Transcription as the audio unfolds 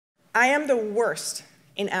I am the worst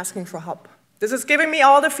in asking for help. This is giving me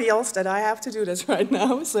all the feels that I have to do this right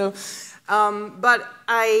now. So, but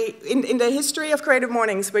in the history of Creative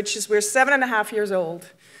Mornings, which is we're 7.5 years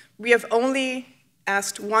old, we have only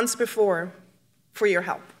asked once before for your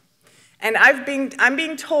help. And I'm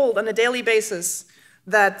being told on a daily basis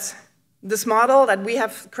that this model that we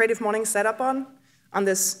have Creative Mornings set up on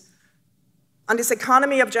this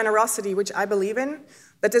economy of generosity, which I believe in,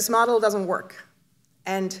 that this model doesn't work.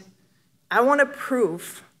 And I want to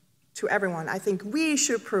prove to everyone, I think we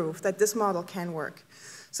should prove that this model can work.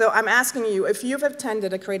 So I'm asking you, if you've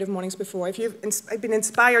attended a Creative Mornings before, if you've been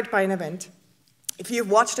inspired by an event, if you've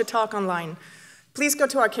watched a talk online, please go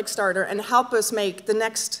to our Kickstarter and help us make the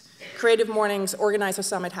next Creative Mornings Organizer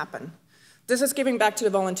Summit happen. This is giving back to the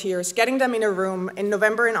volunteers, getting them in a room in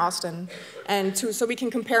November in Austin, and so we can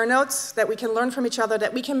compare notes, that we can learn from each other,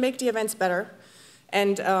 that we can make the events better.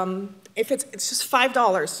 And if it's just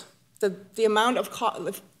 $5, the amount of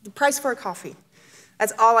the price for a coffee,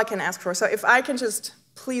 that's all I can ask for. So if I can just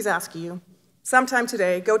please ask you, sometime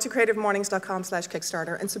today, go to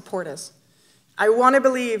creativemornings.com/Kickstarter and support us. I want to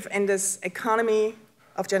believe in this economy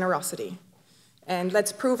of generosity. And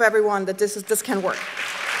let's prove everyone that this can work.